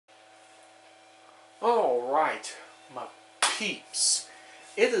Alright, my peeps.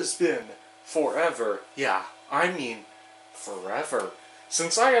 It has been forever, yeah, I mean forever,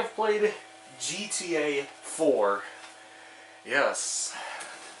 since I have played GTA 4. Yes.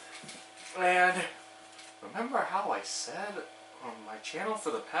 And remember how I said on my channel for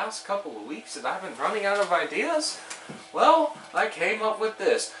the past couple of weeks that I've been running out of ideas? Well, I came up with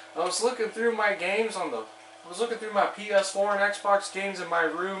this. I was looking through my games I was looking through my PS4 and Xbox games in my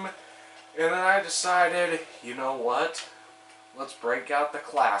room, and then I decided, you know what? Let's break out the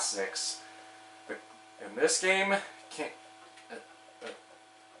classics. In this game, can't...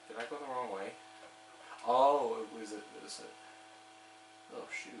 did I go the wrong way? Oh, is it? Oh,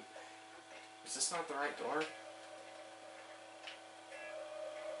 shoot. Is this not the right door?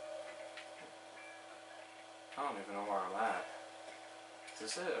 I don't even know where I'm at. Is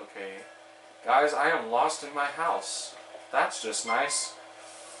this it? Okay. Guys, I am lost in my house. That's just nice.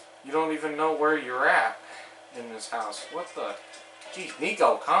 You don't even know where you're at in this house. What the... Geez,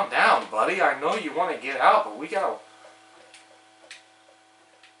 Nico, calm down, buddy. I know you want to get out, but we gotta...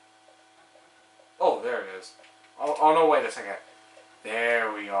 Oh, there it is. Oh no, wait a second.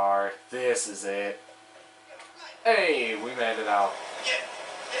 There we are. This is it. Hey, we made it out.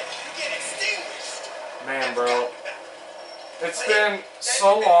 Man, bro. It's been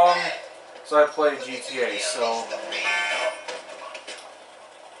so long since I played GTA, so...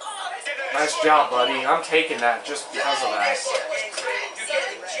 Nice job, buddy. I'm taking that just because of that.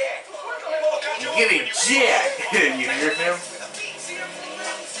 You're getting jacked! You hear him?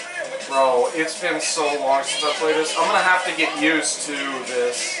 Bro, it's been so long since I played this. I'm gonna have to get used to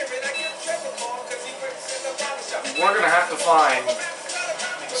this. We're gonna have to find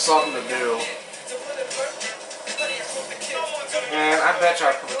something to do. And I bet you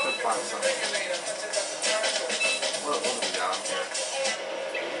I could find something. What do we got here?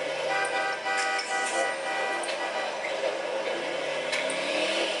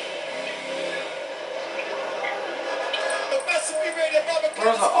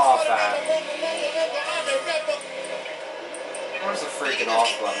 Where's the off at? Where's the freaking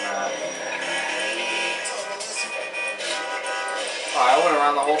off button at? Oh, I went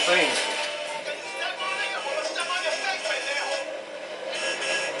around the whole thing.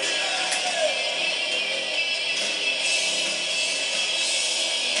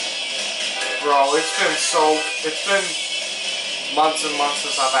 Bro, it's been months and months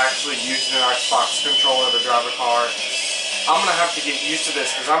since I've actually used an Xbox controller to drive a car. I'm gonna have to get used to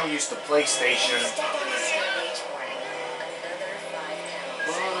this because I'm used to PlayStation.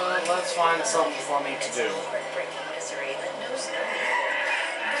 But let's find something for me to do.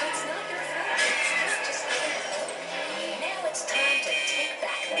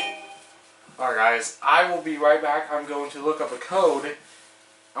 Alright guys, I will be right back. I'm going to look up a code.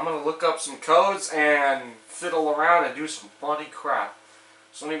 I'm going to look up some codes and fiddle around and do some funny crap.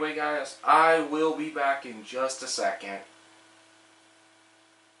 So anyway guys, I will be back in just a second.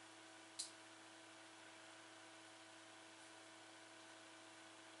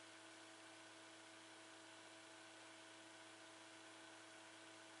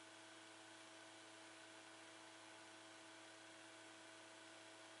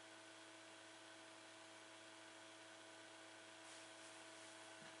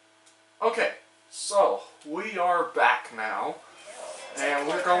 Okay, so we are back now, and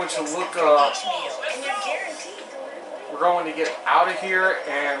we're going to look up, we're going to get out of here,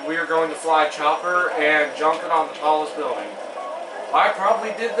 and we're going to fly chopper and jump it on the tallest building. I probably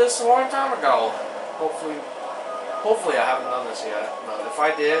did this a long time ago. Hopefully I haven't done this yet, but if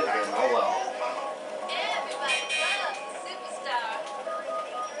I did, then oh well.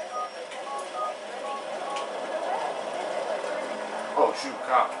 Oh shoot,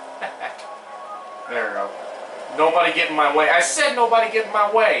 cop. There we go. Nobody get in my way. I said nobody get in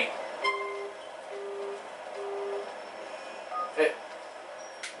my way.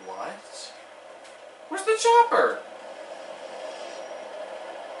 What? Where's the chopper?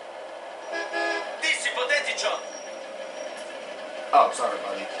 Oh, sorry,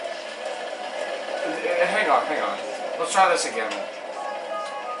 buddy. Hang on. Let's try this again.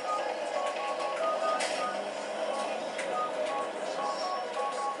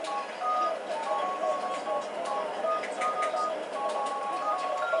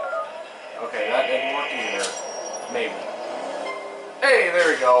 Okay, that didn't work either. Maybe. Hey, there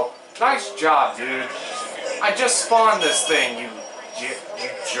we go. Nice job, dude. I just spawned this thing, you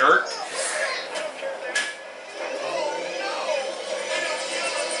jerk.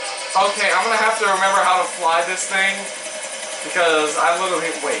 Okay, I'm gonna have to remember how to fly this thing, because I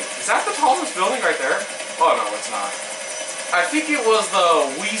literally... Wait, is that the tallest building right there? Oh, no, it's not. I think it was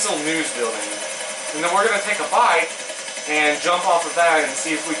the Weasel News building. And then we're going to take a bite and jump off of that and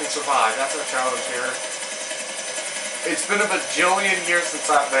see if we can survive. That's our challenge here. It's been a bajillion years since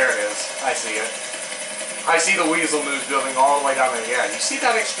there it is. I see it. I see the Weasel News building all the way down there. Yeah, you see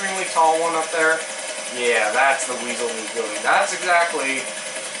that extremely tall one up there? Yeah, that's the Weasel News building. That's exactly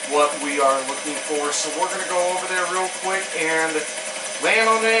what we are looking for. So we're going to go over there real quick and land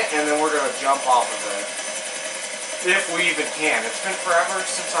on it, and then we're going to jump off of it. If we even can. It's been forever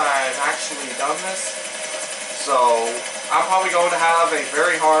since I've actually done this. So I'm probably going to have a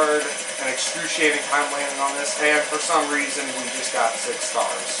very hard and excruciating time landing on this, and for some reason we just got 6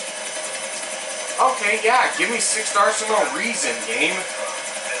 stars. Okay, yeah, give me 6 stars for no reason, game.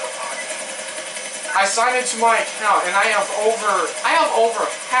 I signed into my account and I have over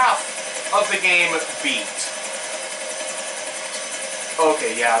half of the game beat.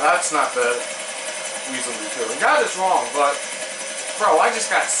 Okay, yeah, that's not the Weasel News building. That is wrong, but bro, I just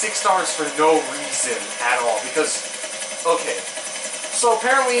got 6 stars for no reason at all because, okay. So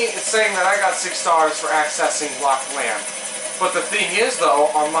apparently it's saying that I got 6 stars for accessing locked land. But the thing is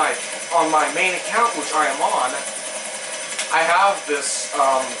though, on my main account, which I am on, I have this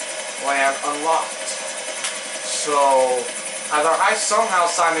land unlocked. So either I somehow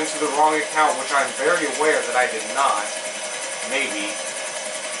signed into the wrong account, which I'm very aware that I did not. Maybe.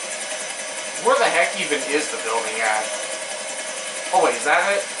 Where the heck even is the building at? Oh wait, is that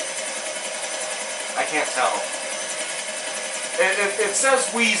it? I can't tell. It says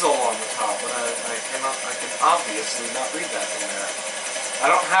Weasel on the top, but I can obviously not read that from there. I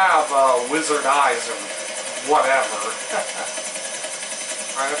don't have wizard eyes or whatever.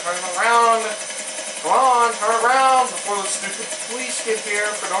 Trying to turn around. Come on, turn around before the stupid police get here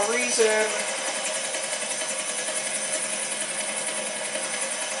for no reason.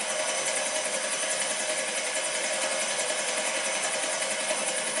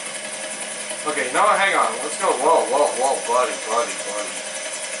 Okay, no, hang on. Let's go. Whoa, buddy.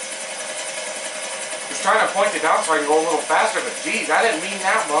 Just trying to point it down so I can go a little faster, but geez, I didn't mean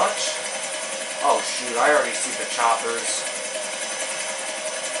that much. Oh shoot, I already see the choppers.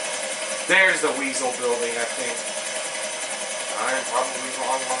 There's the Weasel building, I think. I'm probably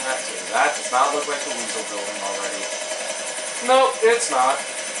wrong on that too. That does not look like the Weasel building already. Nope, it's not.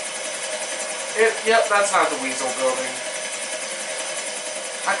 Yep, that's not the Weasel building.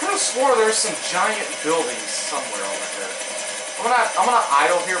 I could have swore there's some giant buildings somewhere over here. I'm gonna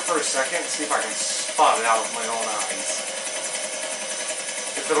idle here for a second and see if I can spot it out with my own eyes.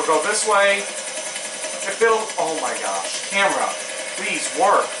 If it'll go this way, oh my gosh, camera, please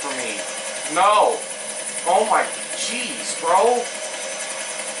work for me. No. Oh my, jeez, bro.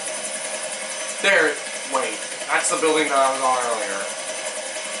 There, wait, that's the building that I was on earlier.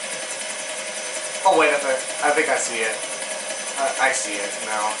 Oh wait, I think I see it. I see it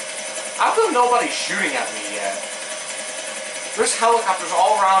now. How come nobody's shooting at me yet? There's helicopters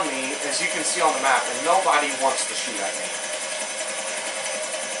all around me, as you can see on the map, and nobody wants to shoot at me.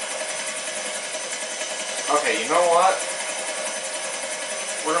 Okay, you know what?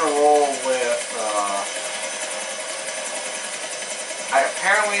 We're gonna roll with,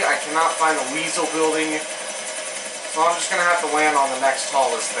 apparently I cannot find the Weasel building, so I'm just gonna have to land on the next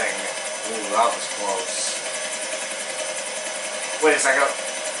tallest thing. Ooh, that was close. Wait a second.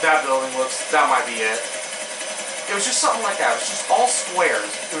 That building that might be it. It was just something like that. It was just all squares.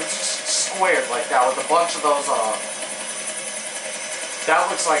 It was just squared like that with a bunch of those, that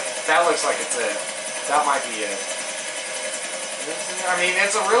looks like it's it. That might be it. I mean,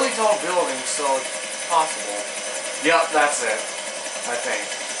 it's a really tall building, so it's possible. Yep, that's it. I think.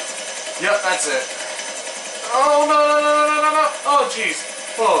 Yep, that's it. Oh, no. Oh, jeez.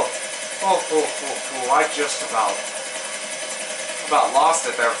 Oh, I just about lost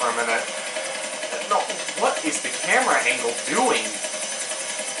it there for a minute. No, what is the camera angle doing?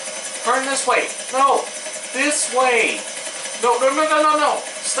 Turn this way. No, this way. No.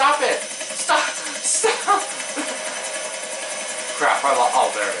 Stop it. Stop. Crap,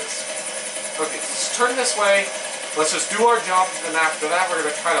 oh, there it is. Okay, let's turn this way. Let's just do our jump, and after that, we're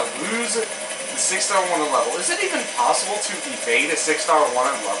going to try to lose the 6-star wanted level. Is it even possible to evade a 6-star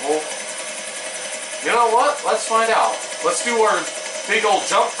wanted level? You know what? Let's find out. Let's do our big old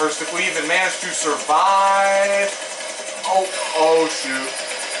jump first if we even manage to survive. Oh shoot.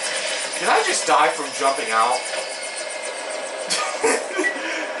 Did I just die from jumping out?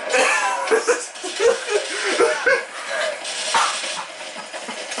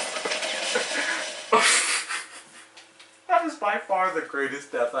 That is by far the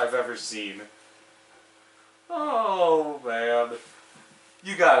greatest death I've ever seen. Oh man.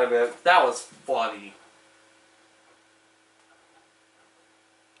 You gotta admit, that was funny.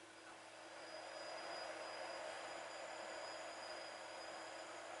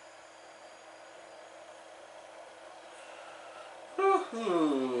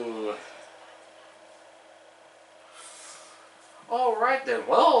 Alright then,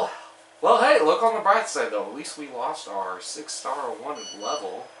 well, hey, look on the bright side though. At least we lost our 6-star wanted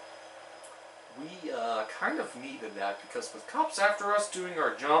level. We kind of needed that because with cops after us doing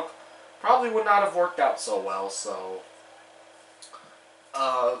our jump, probably would not have worked out so well, so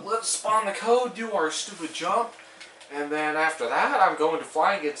let's spawn the code, do our stupid jump, and then after that I'm going to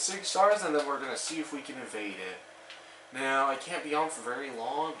fly and get 6 stars, and then we're going to see if we can evade it. Now, I can't be on for very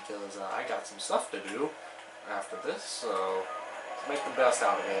long because I got some stuff to do after this, so let's make the best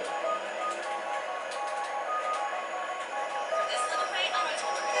out of it.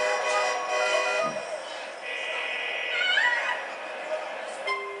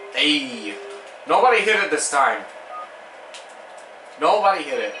 Hey, nobody hit it this time. Nobody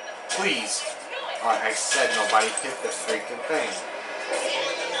hit it. Please. Alright, I said nobody hit the freaking thing.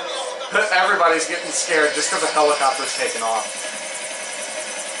 Everybody's getting scared just because the helicopter's taking off.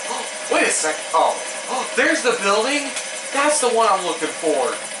 Wait a sec. Oh, there's the building. That's the one I'm looking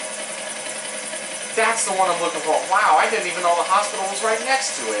for. That's the one I'm looking for. Wow, I didn't even know the hospital was right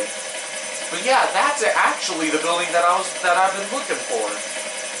next to it. But yeah, that's actually the building that I've been looking for.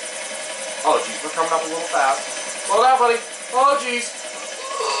 Oh, geez, we're coming up a little fast. Slow down, buddy. Oh, geez.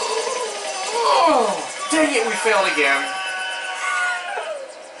 Oh, dang it, we failed again.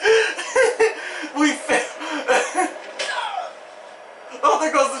 We failed. Oh,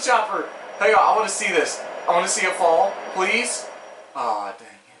 there goes the chopper. Hang on, I want to see this. I want to see it fall, please. Aw, dang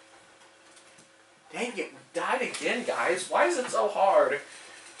it. Dang it, we died again, guys. Why is it so hard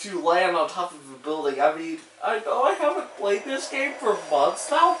to land on top of a building? I mean, I know I haven't played this game for months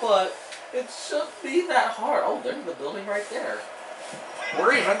now, but it shouldn't be that hard. Oh, there's the building right there.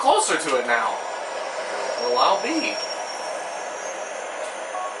 We're even closer to it now. Well, I'll be.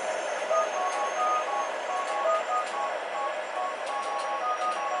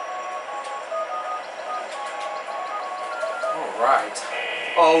 Alright.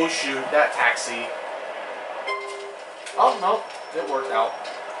 Oh, shoot, that taxi. Oh, no, it worked out.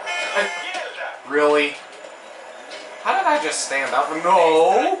 Really? How did I just stand up?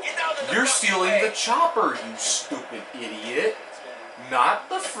 No! You're stealing the chopper, you stupid idiot. Not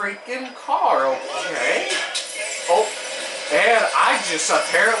the freaking car, okay? Oh, and I just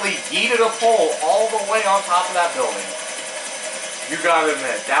apparently yeeted a pole all the way on top of that building. You gotta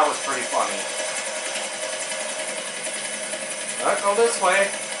admit, that was pretty funny. Let's go this way.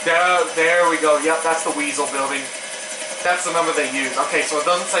 There we go. Yep, that's the Weasel building. That's the number they use. Okay, so it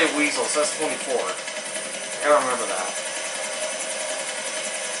doesn't say Weasel, it says 24. I gotta remember that.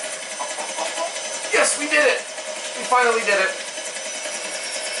 Yes, we did it! We finally did it.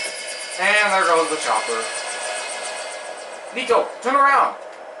 And there goes the chopper. Nico, turn around.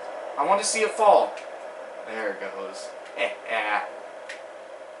 I want to see it fall. There it goes.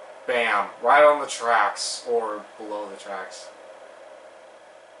 Bam. Right on the tracks. Or below the tracks.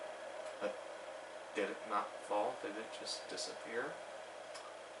 But did it not fall? Did it just disappear?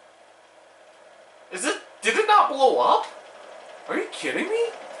 Did it not blow up? Are you kidding me?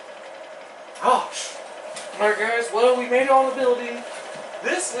 Gosh. Alright guys, well, we made it on the building.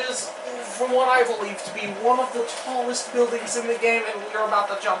 This is, from what I believe to be, one of the tallest buildings in the game, and we are about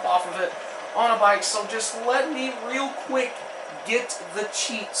to jump off of it on a bike. So just let me real quick get the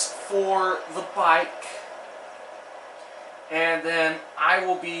cheats for the bike, and then I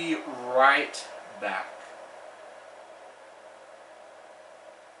will be right back.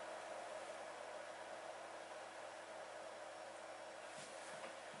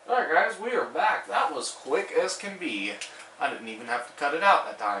 Alright guys, we are back. That was quick as can be. I didn't even have to cut it out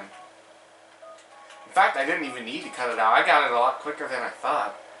that time. In fact, I didn't even need to cut it out. I got it a lot quicker than I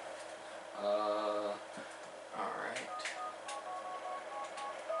thought. Alright.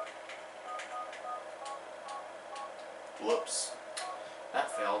 Whoops.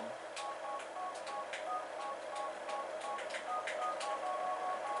 That failed.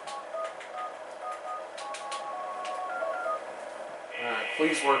 Alright,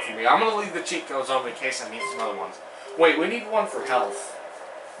 please work for me. I'm going to leave the cheat codes on in case I need some other ones. Wait, we need one for health.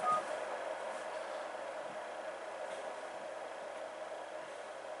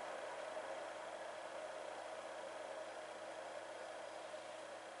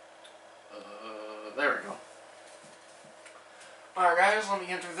 There we go. Alright guys, let me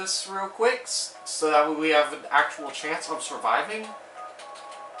enter this real quick so that way we have an actual chance of surviving.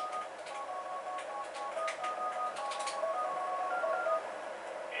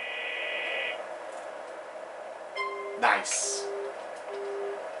 Nice.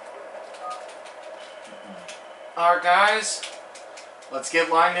 Alright guys, let's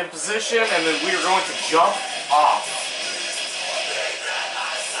get lined in position and then we are going to jump off.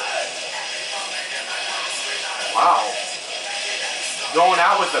 Going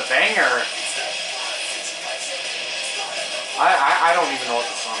out with the banger. I don't even know what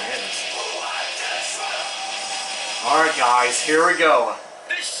the song is. Alright guys, here we go.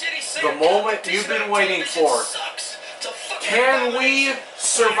 The moment you've been waiting for. Can we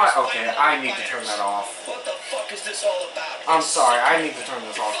survive? Okay, I need to turn that off. What the fuck is this all about? I'm sorry, I need to turn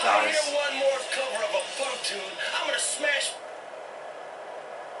this off, guys. If I hear one more cover of a punk tune, I'm gonna smash.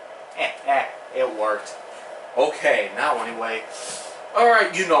 It worked. Okay, now anyway.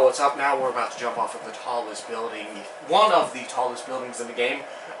 Alright, you know what's up. Now we're about to jump off of the tallest building. One of the tallest buildings in the game.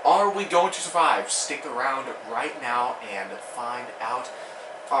 Are we going to survive? Stick around right now and find out.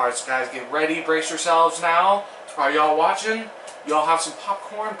 Alright, so guys, get ready. Brace yourselves now. Are y'all watching? Y'all have some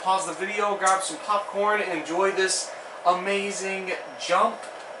popcorn. Pause the video. Grab some popcorn. Enjoy this amazing jump.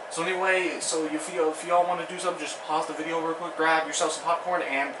 So anyway, so if y'all want to do something, just pause the video real quick, grab yourself some popcorn,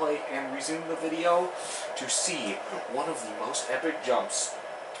 and play and resume the video to see one of the most epic jumps.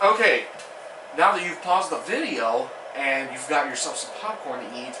 Okay, now that you've paused the video and you've got yourself some popcorn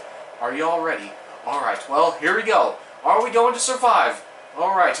to eat, are y'all ready? Alright, well, here we go. Are we going to survive?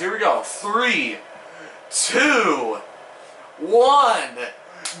 Alright, here we go. 3, 2, 1,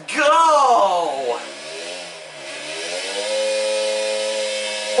 go!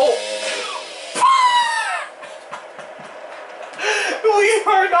 Oh! We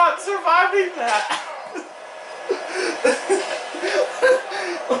are not surviving that!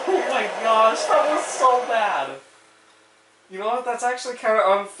 Oh my gosh, that was so bad! You know what, that's actually kind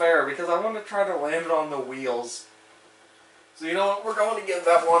of unfair because I want to try to land it on the wheels. So you know what, we're going to give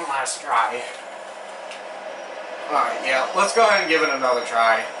that one last try. Alright, yeah, let's go ahead and give it another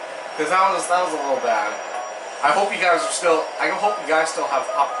try. Because that was a little bad. I hope you guys still have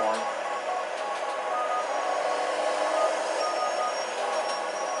popcorn.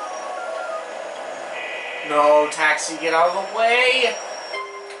 No, taxi, get out of the way!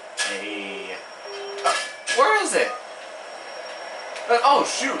 Hey. Where is it? Oh,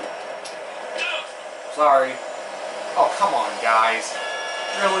 shoot. Sorry. Oh, come on, guys.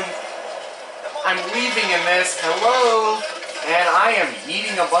 Really? I'm leaving in this. Hello? And I am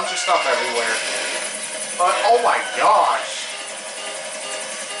eating a bunch of stuff everywhere. But, oh my gosh.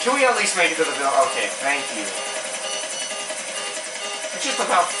 Can we at least make it to the building? Okay, thank you. We just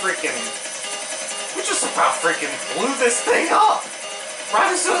about freaking blew this thing up.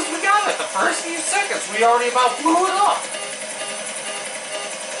 Right as soon as we got it, the first few seconds, we already about blew it up.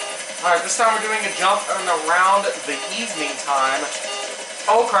 Alright, this time we're doing a jump around the evening time.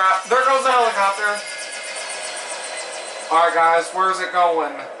 Oh crap, there goes the helicopter. Alright guys, where's it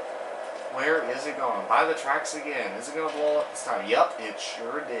going? Where is it going? By the tracks again. Is it going to blow up this time? Yep, it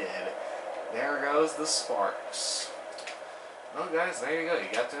sure did. There goes the sparks. Well guys, there you go. You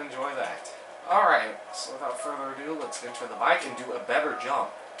got to enjoy that. Alright, so without further ado, let's enter the bike and do a better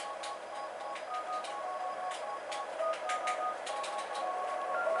jump.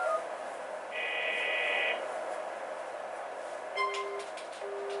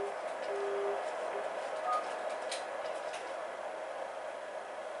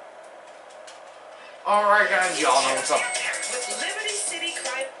 Alright guys, y'all know what's up.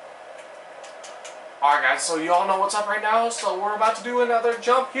 Alright guys, so y'all know what's up right now, so we're about to do another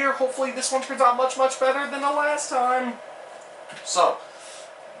jump here. Hopefully this one turns out much, much better than the last time. So,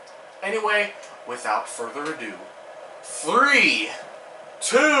 anyway, without further ado, 3,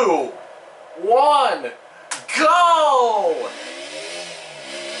 2, 1, go!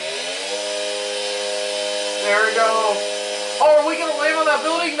 There we go. Oh, are we going to land on that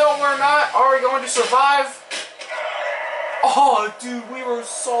building? No, we're not. Are we going to survive? Oh, dude, we were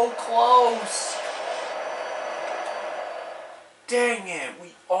so close. Dang it,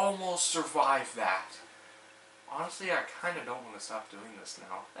 we almost survived that. Honestly, I kind of don't want to stop doing this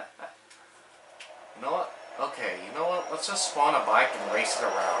now. You know what? Okay, you know what? Let's just spawn a bike and race it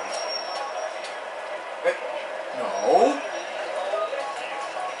around. No.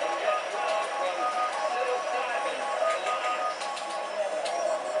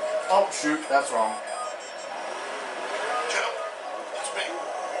 Oh, shoot, that's wrong. Joe, it's me.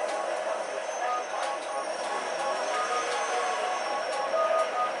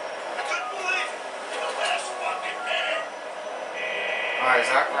 I couldn't believe it. The last fucking minute. Alright,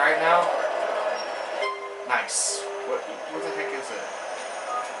 is that right now? Nice. What the heck is it?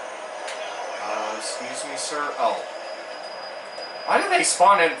 Excuse me, sir? Oh. Why do they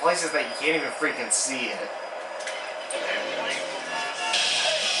spawn in places that you can't even freaking see it?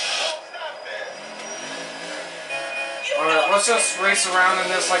 Alright, let's just race around in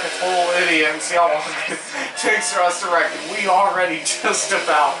this like a total idiot and see how long it takes for us to wreck it. We already just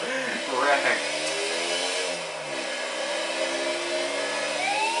about wrecked.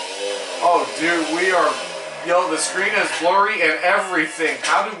 Dude, we are... Yo, the screen is blurry and everything.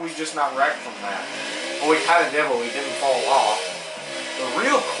 How did we just not wreck from that? Well, we kind of did, but we didn't fall off. The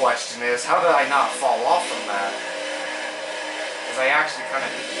real question is, how did I not fall off from that? Because I actually kind of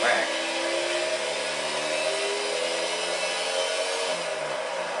did wreck.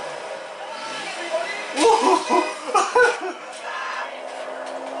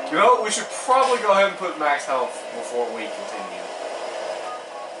 You know what? We should probably go ahead and put max health before we continue.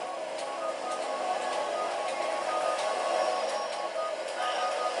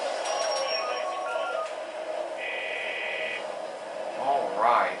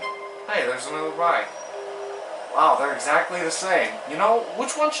 Alright. Hey, there's another bike. Wow, they're exactly the same. You know,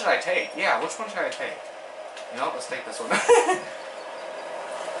 which one should I take? Yeah, which one should I take? You know, let's take this one.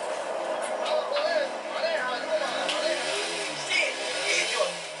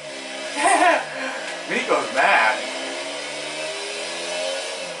 Nico's mad.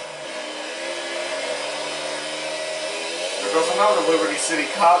 There goes another Liberty City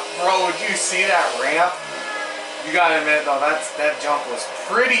cop. Bro, would you see that ramp? You gotta admit though, that jump was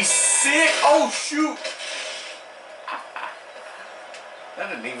pretty sick. Oh shoot! That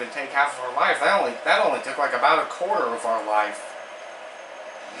didn't even take half of our life. That only took like about a quarter of our life.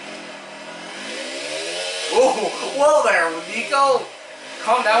 Oh, well there, Nico.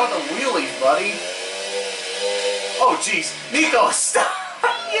 Calm down with the wheelies, buddy. Oh jeez, Nico, stop!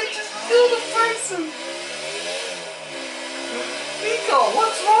 You just killed a person. Nico,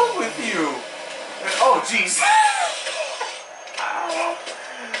 what's wrong with you? Oh jeez.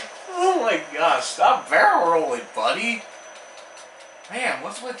 Oh my gosh, stop barrel rolling, buddy. Man,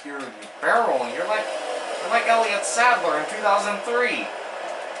 what's with your barrel rolling? You're like Elliot Sadler in 2003.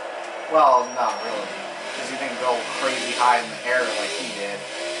 Well, not really, because he didn't go crazy high in the air like he did.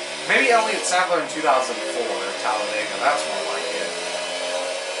 Maybe Elliot Sadler in 2004 Talladega. That's more like it.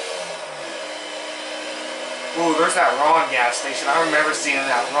 Ooh, there's that Ron gas station. I remember seeing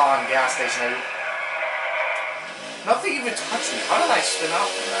that Ron gas station. Nothing even touched me. How did I spin out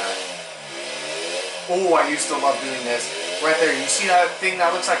from that? Oh, I used to love doing this. Right there, you see that thing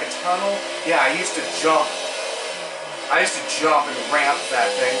that looks like a tunnel? Yeah, I used to jump. I used to jump and ramp that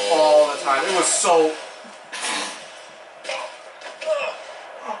thing all the time. It was so...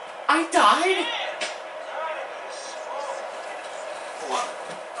 I died?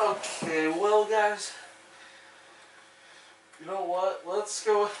 Okay, well guys... You know what? Let's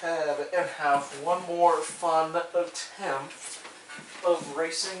go ahead and have one more fun attempt of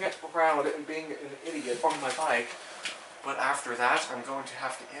racing around and being an idiot on my bike. But after that, I'm going to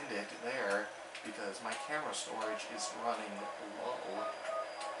have to end it there because my camera storage is running low.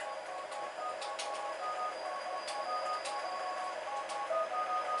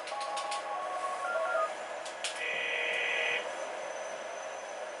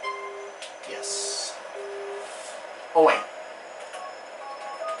 Yes. Oh wait.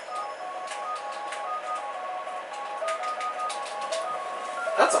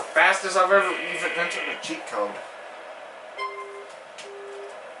 That's the fastest I've ever even entered a cheat code.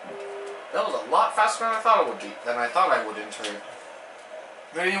 That was a lot faster than I thought it would be, than I thought I would enter it.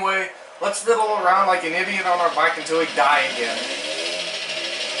 But anyway, let's fiddle around like an idiot on our bike until we die again.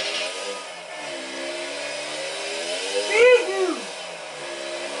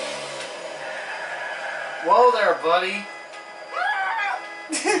 Whoa there, buddy.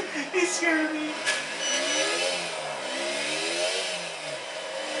 He scared me.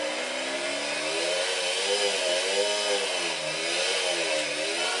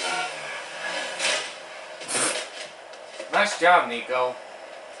 Nice job, Nico.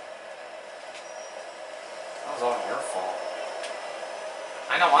 That was all your fault.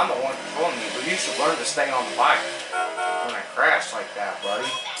 I know I'm the one controlling you, but you should learn to stay on the bike when I crash like that, buddy.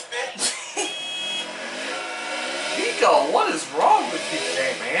 Nico, what is wrong with you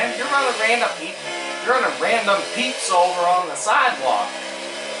today, man? You're running random peeps over on the sidewalk.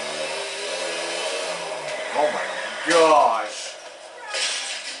 Oh my gosh.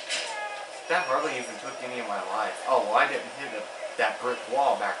 That hardly even took any of my life. Oh, well, I didn't hit that brick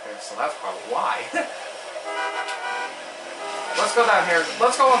wall back there, so that's probably why. Let's go down here.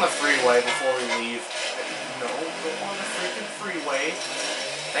 Let's go on the freeway before we leave. No, go on the freaking freeway.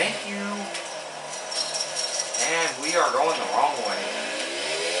 Thank you. And we are going the wrong way.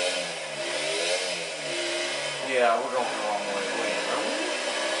 Yeah, we're going the wrong way. Wait, are we?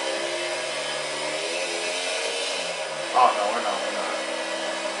 Oh, no, we're not.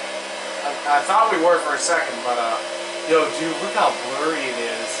 I thought we were for a second, but, yo, dude, look how blurry it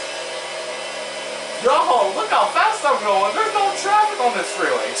is. Yo, look how fast I'm going. There's no traffic on this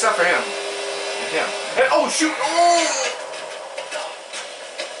freeway, except for him. And him. And, oh, shoot. Oh!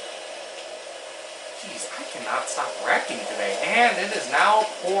 I cannot stop wrecking today, and it is now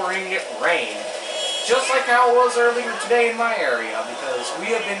pouring rain. Just like how it was earlier today in my area, because we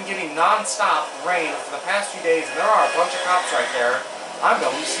have been getting non-stop rain for the past few days, and there are a bunch of cops right there. I'm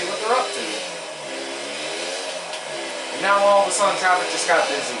going to see what they're up to. And now all of a sudden traffic just got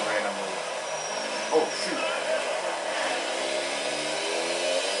busy randomly. Oh, shoot.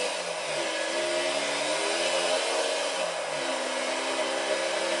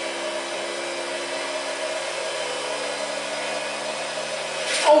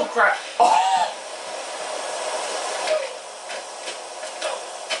 Oh, crap. Oh.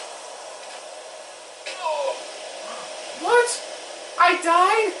 What? I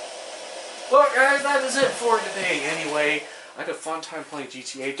died? Well, guys, that is it for today. Anyway, I had a fun time playing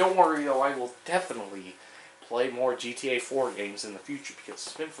GTA. Don't worry, though, I will definitely play more GTA 4 games in the future because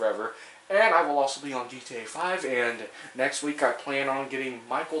it's been forever. And I will also be on GTA 5, and next week I plan on getting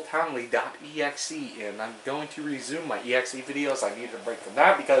michaeltownley.exe, and I'm going to resume my EXE videos. I needed a break from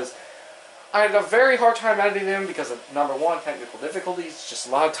that because I had a very hard time editing them because of, number one, technical difficulties, just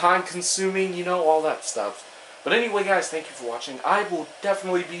a lot of time consuming, you know, all that stuff. But anyway, guys, thank you for watching. I will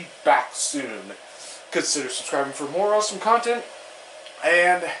definitely be back soon. Consider subscribing for more awesome content,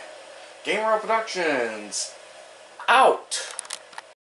 and Gamer Productions, out!